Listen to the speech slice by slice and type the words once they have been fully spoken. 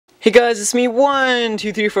Hey guys, it's me,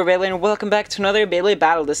 123 Beyblade, and welcome back to another Beyblade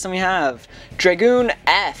battle. This time we have Dragoon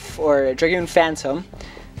F, or Dragoon Phantom.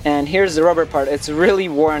 And here's the rubber part. It's really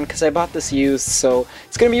worn because I bought this used, so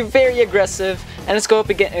it's going to be very aggressive. And it's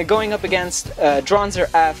going up against Dranzer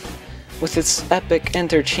F with its epic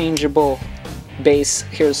interchangeable base.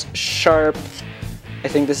 Here's sharp. I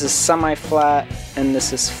think this is semi-flat, and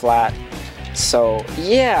this is flat. So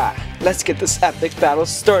yeah, let's get this epic battle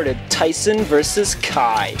started. Tyson versus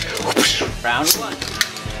Kai. Round one.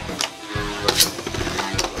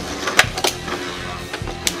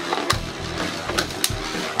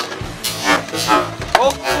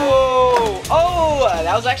 Oh,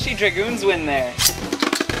 that was actually Dragoon's win there.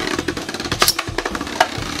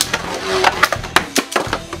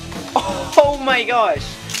 Oh my gosh,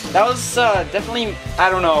 that was definitely, I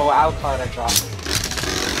don't know, I'll call it a drop.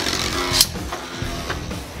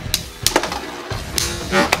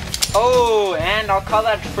 Oh, and I'll call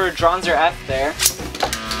that for Dranzer F there.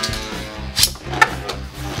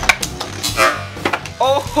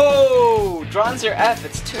 Oh, Dranzer F,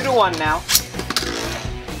 it's 2-1 now.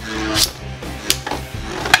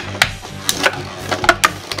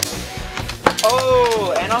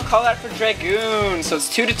 Oh, and I'll call that for Dragoon, so it's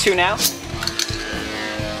 2-2 now.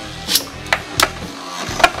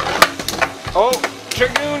 Oh,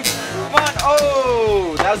 Dragoon, come on,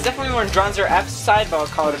 oh! That was definitely more on Dranzer F's side, but I'll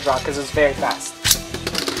call it a draw because it's very fast.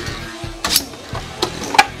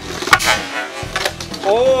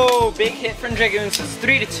 Oh, big hit from Dragoon, so it's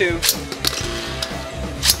 3-2.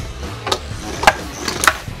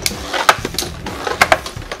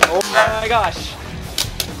 Oh my gosh.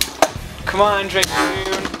 Come on,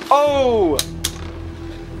 Dragoon. Oh!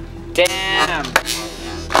 Damn.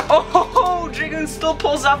 Oh, Dragoon still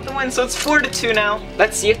pulls off the win, so it's 4-2 now.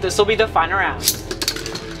 Let's see if this will be the final round.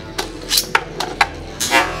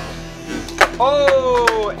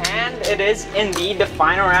 Oh, and it is indeed the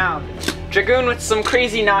final round. Dragoon with some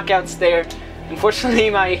crazy knockouts there. Unfortunately,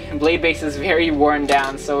 my blade base is very worn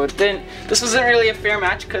down, so this wasn't really a fair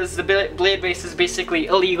match because the blade base is basically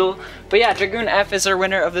illegal. But yeah, Dragoon F is our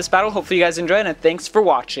winner of this battle. Hopefully you guys enjoyed, and thanks for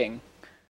watching.